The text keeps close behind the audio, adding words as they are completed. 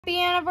Happy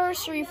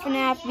anniversary,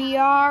 Fnaf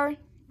VR.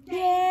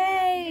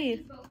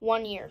 Yay!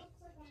 1 year.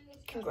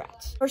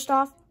 Congrats. First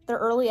off, their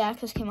early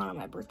access came out on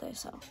my birthday,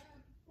 so.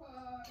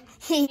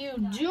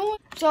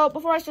 So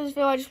before I start this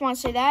video, I just want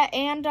to say that,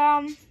 and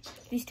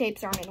these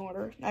tapes aren't in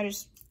order. I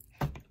just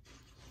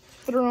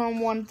threw them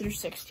 1 through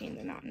 16.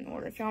 They're not in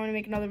order. If you want me to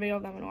make another video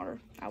of them in order,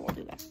 I will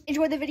do that.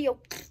 Enjoy the video.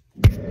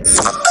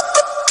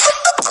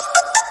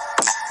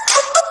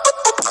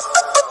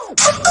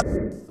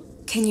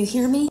 Can you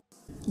hear me?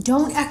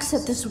 Don't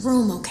exit this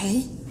room,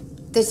 okay?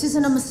 This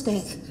isn't a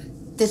mistake.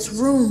 This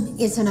room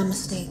isn't a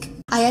mistake.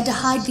 I had to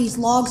hide these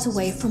logs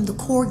away from the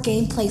core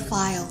gameplay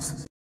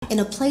files in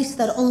a place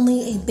that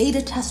only a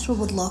beta tester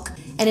would look,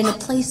 and in a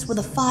place where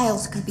the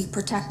files could be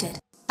protected.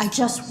 I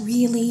just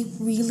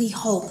really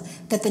hope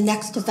that the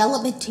next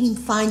development team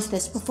finds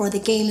this before the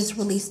game is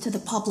released to the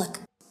public.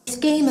 This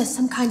game has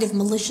some kind of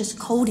malicious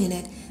code in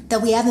it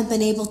that we haven't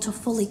been able to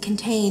fully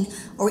contain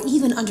or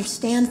even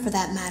understand, for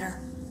that matter.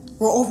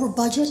 We're over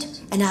budget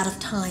and out of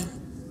time.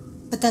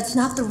 But that's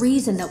not the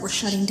reason that we're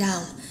shutting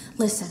down.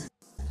 Listen,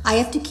 I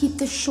have to keep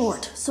this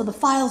short so the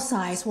file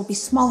size will be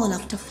small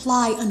enough to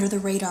fly under the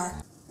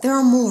radar. There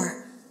are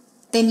more.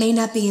 They may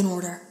not be in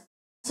order.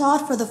 I saw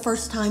it for the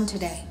first time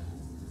today.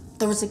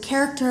 There was a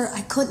character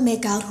I couldn't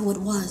make out who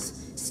it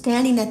was,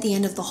 standing at the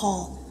end of the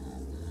hall.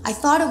 I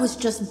thought it was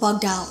just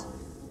bugged out,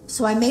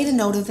 so I made a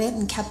note of it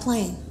and kept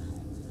playing.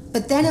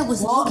 But then it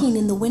was looking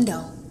in the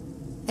window,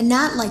 and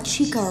not like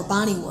Chica or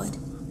Bonnie would.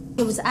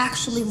 It was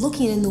actually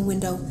looking in the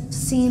window,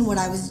 seeing what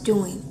I was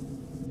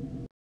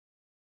doing.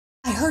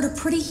 I heard a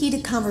pretty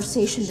heated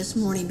conversation this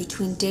morning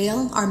between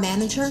Dale, our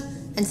manager,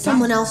 and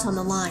someone else on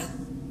the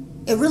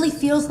line. It really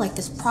feels like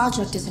this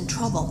project is in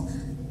trouble,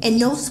 in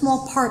no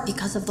small part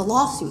because of the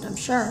lawsuit, I'm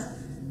sure.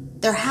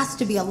 There has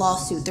to be a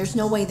lawsuit, there's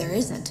no way there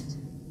isn't.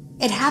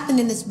 It happened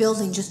in this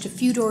building just a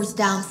few doors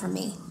down from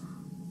me.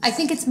 I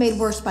think it's made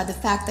worse by the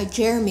fact that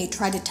Jeremy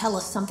tried to tell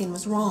us something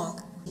was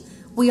wrong.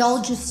 We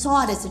all just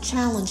saw it as a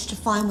challenge to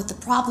find what the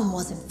problem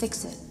was and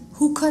fix it.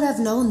 Who could have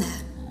known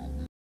that?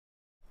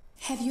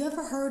 Have you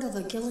ever heard of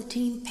a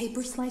guillotine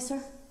paper slicer?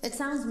 It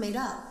sounds made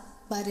up,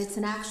 but it's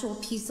an actual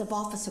piece of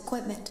office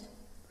equipment.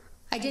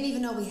 I didn't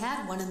even know we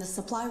had one in the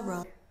supply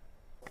room.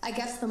 I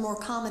guess they're more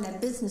common at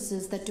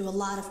businesses that do a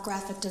lot of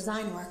graphic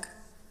design work.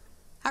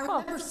 I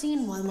remember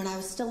seeing one when I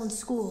was still in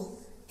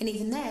school, and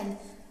even then,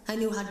 I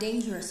knew how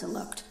dangerous it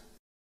looked.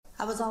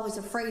 I was always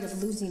afraid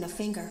of losing a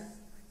finger.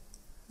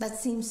 That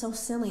seems so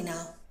silly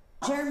now.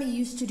 Jeremy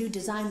used to do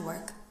design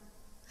work.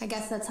 I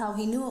guess that's how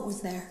he knew it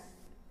was there.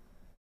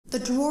 The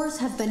drawers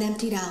have been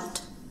emptied out.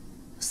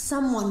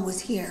 Someone was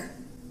here.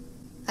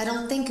 I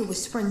don't think it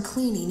was spring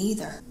cleaning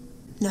either.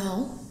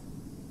 No,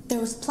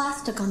 there was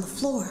plastic on the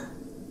floor.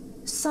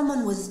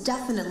 Someone was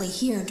definitely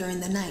here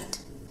during the night.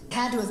 It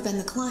had to have been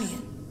the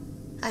client.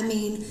 I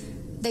mean,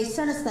 they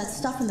sent us that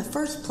stuff in the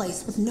first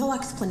place with no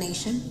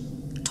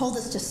explanation, told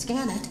us to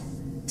scan it,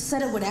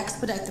 said it would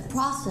expedite the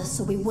process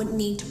so we wouldn't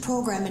need to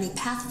program any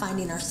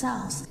pathfinding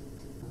ourselves.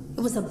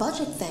 It was a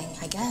budget thing,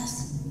 I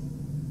guess.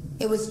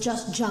 It was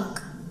just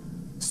junk.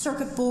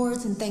 Circuit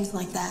boards and things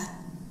like that.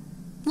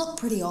 Looked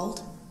pretty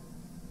old.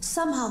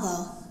 Somehow,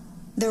 though,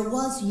 there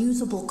was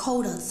usable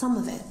code on some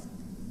of it.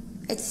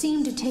 It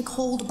seemed to take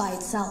hold by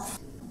itself.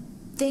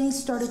 Things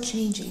started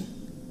changing.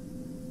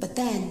 But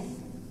then,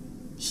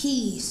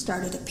 he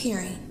started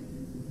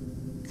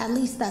appearing. At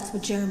least that's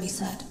what Jeremy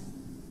said.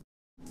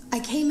 I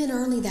came in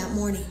early that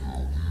morning.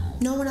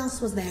 No one else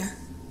was there.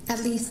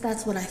 At least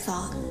that's what I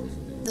thought.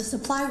 The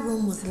supply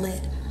room was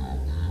lit.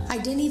 I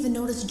didn't even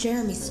notice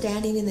Jeremy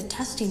standing in the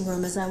testing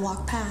room as I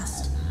walked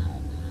past.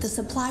 The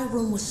supply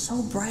room was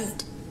so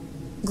bright,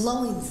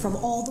 glowing from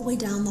all the way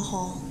down the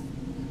hall.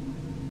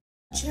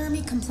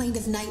 Jeremy complained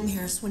of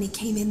nightmares when he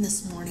came in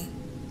this morning.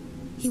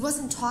 He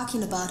wasn't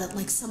talking about it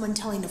like someone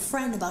telling a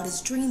friend about his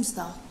dreams,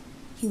 though.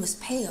 He was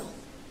pale.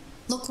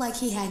 Looked like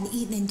he hadn't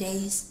eaten in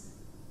days.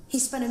 He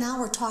spent an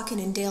hour talking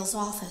in Dale's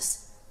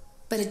office,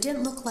 but it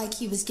didn't look like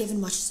he was given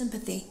much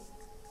sympathy.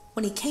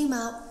 When he came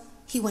out,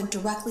 he went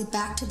directly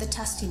back to the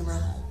testing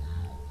room.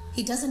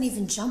 He doesn't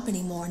even jump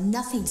anymore.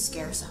 Nothing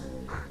scares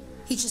him.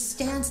 He just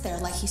stands there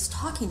like he's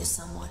talking to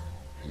someone.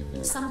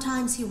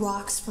 Sometimes he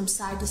rocks from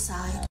side to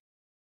side.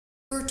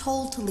 We were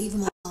told to leave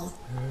him alone.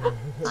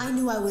 I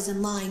knew I was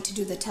in line to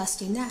do the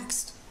testing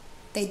next.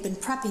 They'd been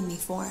prepping me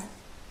for it.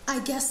 I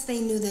guess they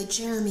knew that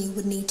Jeremy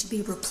would need to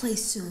be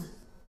replaced soon.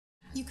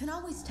 You can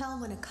always tell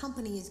when a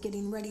company is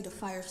getting ready to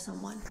fire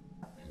someone.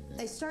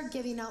 They start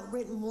giving out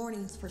written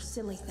warnings for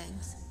silly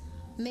things,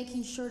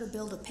 making sure to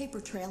build a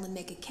paper trail and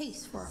make a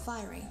case for a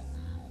firing.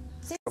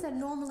 Things that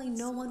normally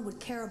no one would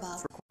care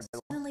about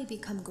suddenly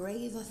become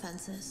grave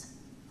offenses,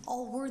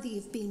 all worthy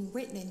of being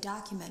written and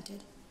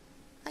documented.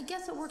 I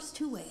guess it works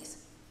two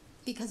ways,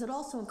 because it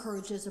also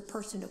encourages a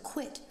person to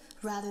quit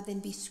rather than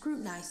be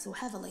scrutinized so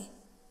heavily.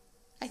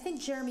 I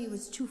think Jeremy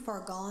was too far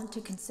gone to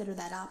consider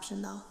that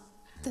option, though.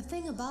 The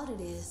thing about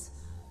it is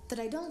that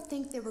I don't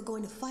think they were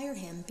going to fire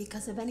him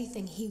because of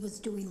anything he was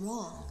doing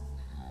wrong.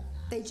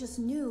 They just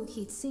knew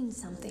he'd seen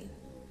something.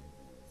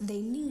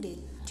 They needed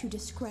to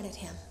discredit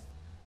him.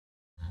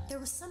 There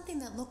was something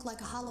that looked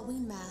like a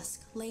Halloween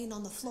mask laying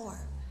on the floor.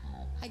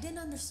 I didn't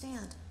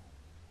understand.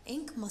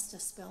 Ink must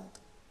have spilled.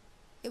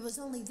 It was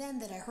only then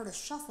that I heard a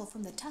shuffle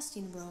from the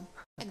testing room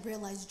and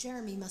realized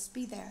Jeremy must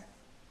be there.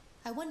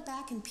 I went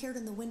back and peered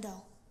in the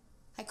window.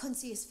 I couldn't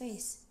see his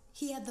face.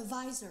 He had the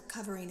visor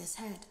covering his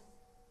head.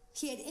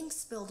 He had ink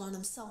spilled on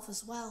himself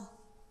as well.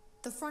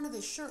 The front of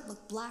his shirt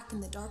looked black in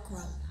the dark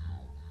room.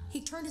 He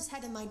turned his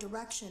head in my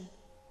direction,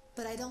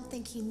 but I don't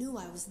think he knew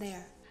I was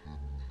there.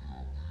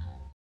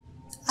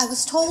 I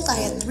was told I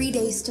had 3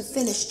 days to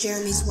finish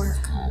Jeremy's work,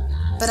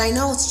 but I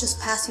know it's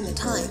just passing the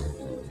time.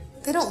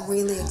 They don't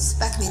really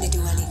expect me to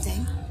do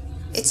anything.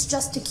 It's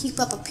just to keep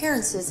up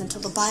appearances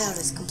until the buyout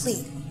is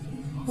complete.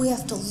 We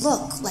have to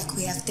look like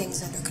we have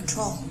things under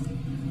control.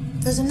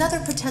 There's another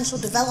potential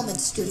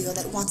development studio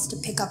that wants to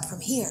pick up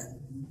from here,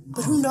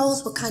 but who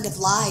knows what kind of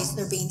lies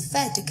they're being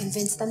fed to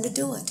convince them to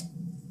do it.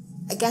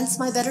 Against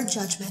my better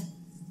judgment,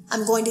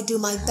 I'm going to do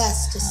my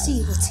best to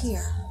see what's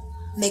here,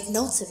 make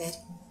notes of it,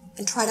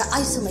 and try to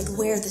isolate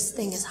where this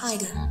thing is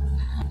hiding.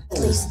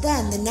 At least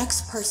then, the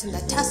next person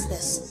that tests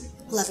this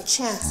will have a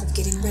chance of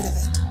getting rid of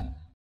it.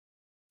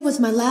 It was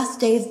my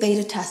last day of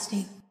beta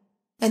testing,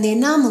 and the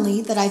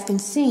anomaly that I've been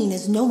seeing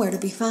is nowhere to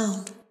be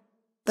found.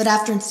 But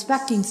after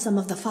inspecting some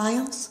of the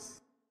files,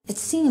 it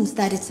seems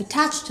that it's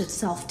attached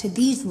itself to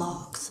these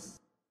logs.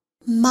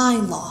 My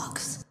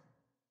logs.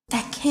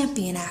 That can't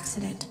be an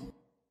accident.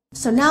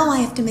 So now I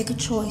have to make a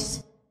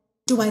choice.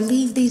 Do I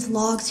leave these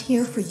logs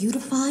here for you to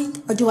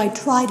find, or do I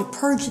try to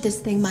purge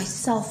this thing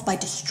myself by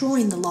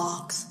destroying the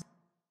logs?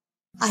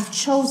 I've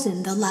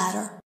chosen the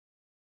latter.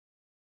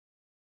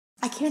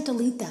 I can't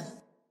delete them.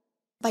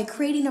 By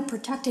creating a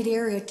protected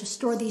area to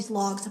store these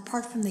logs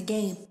apart from the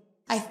game,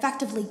 I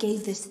effectively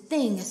gave this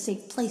thing a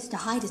safe place to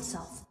hide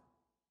itself.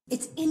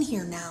 It's in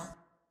here now.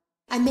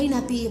 I may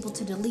not be able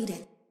to delete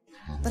it,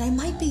 but I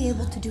might be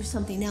able to do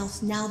something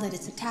else now that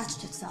it's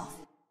attached itself.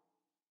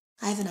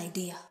 I have an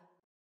idea.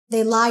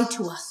 They lied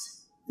to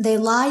us. They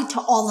lied to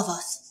all of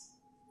us.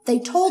 They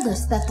told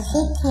us that the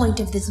whole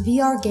point of this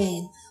VR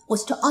game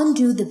was to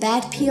undo the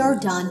bad PR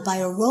done by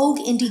a rogue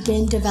indie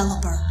game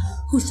developer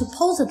who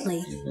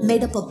supposedly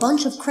made up a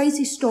bunch of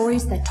crazy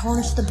stories that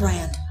tarnished the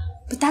brand.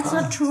 But that's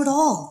not true at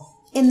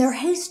all. In their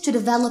haste to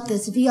develop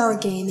this VR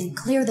game and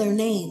clear their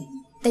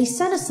name, they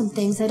sent us some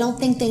things I don't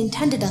think they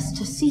intended us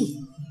to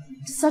see,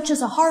 such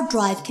as a hard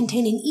drive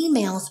containing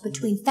emails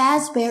between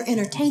Fazbear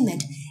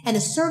Entertainment and a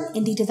certain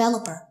indie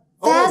developer.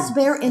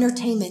 Fazbear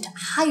Entertainment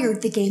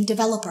hired the game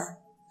developer.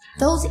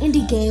 Those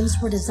indie games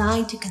were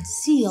designed to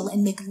conceal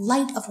and make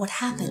light of what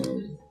happened.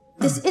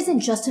 This isn't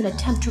just an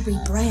attempt to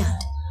rebrand.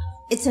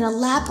 It's an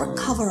elaborate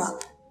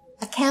cover-up,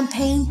 a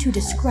campaign to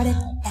discredit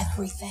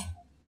everything.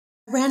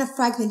 I ran a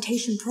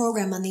fragmentation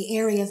program on the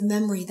area of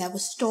memory that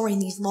was storing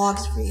these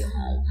logs for you.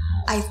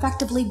 I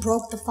effectively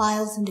broke the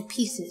files into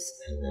pieces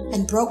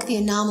and broke the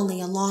anomaly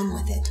along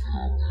with it.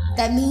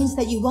 That means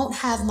that you won't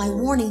have my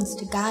warnings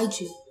to guide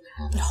you,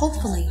 but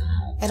hopefully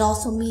it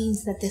also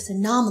means that this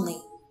anomaly,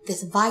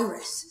 this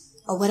virus,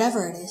 or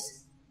whatever it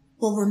is,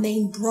 will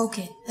remain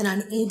broken and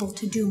unable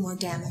to do more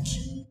damage.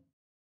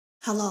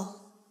 Hello.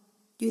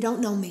 You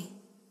don't know me.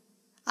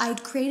 I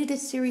had created a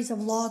series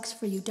of logs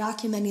for you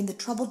documenting the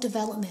troubled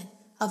development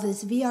of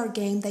this VR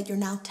game that you're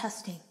now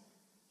testing,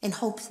 in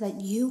hopes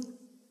that you,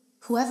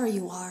 whoever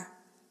you are,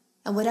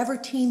 and whatever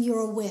team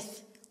you're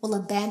with, will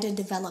abandon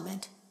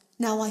development.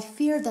 Now I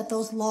fear that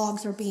those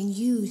logs are being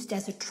used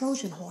as a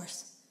Trojan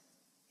horse.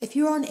 If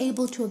you're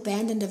unable to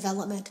abandon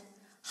development,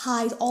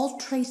 hide all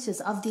traces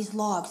of these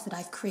logs that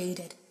I've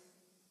created.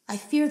 I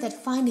fear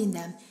that finding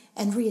them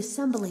and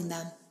reassembling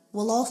them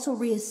will also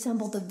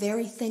reassemble the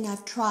very thing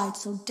I've tried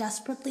so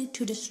desperately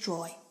to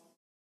destroy.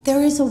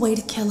 There is a way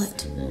to kill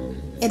it.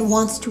 It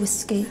wants to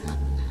escape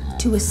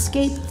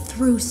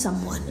through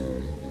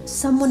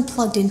someone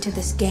plugged into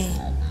this game.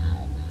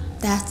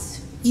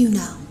 That's you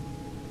now.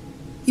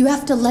 You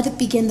have to let it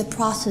begin the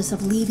process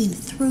of leaving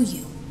through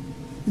you.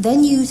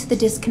 Then use the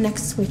disconnect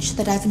switch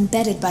that I've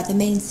embedded by the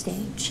main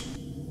stage.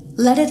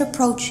 Let it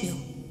approach you.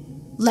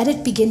 Let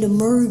it begin to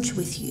merge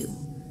with you.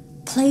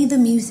 Play the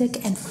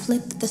music and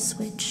flip the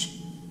switch.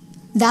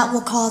 That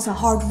will cause a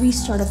hard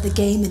restart of the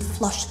game and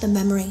flush the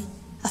memory,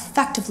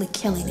 effectively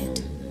killing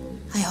it.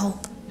 I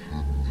hope.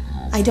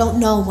 I don't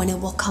know when it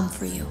will come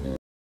for you.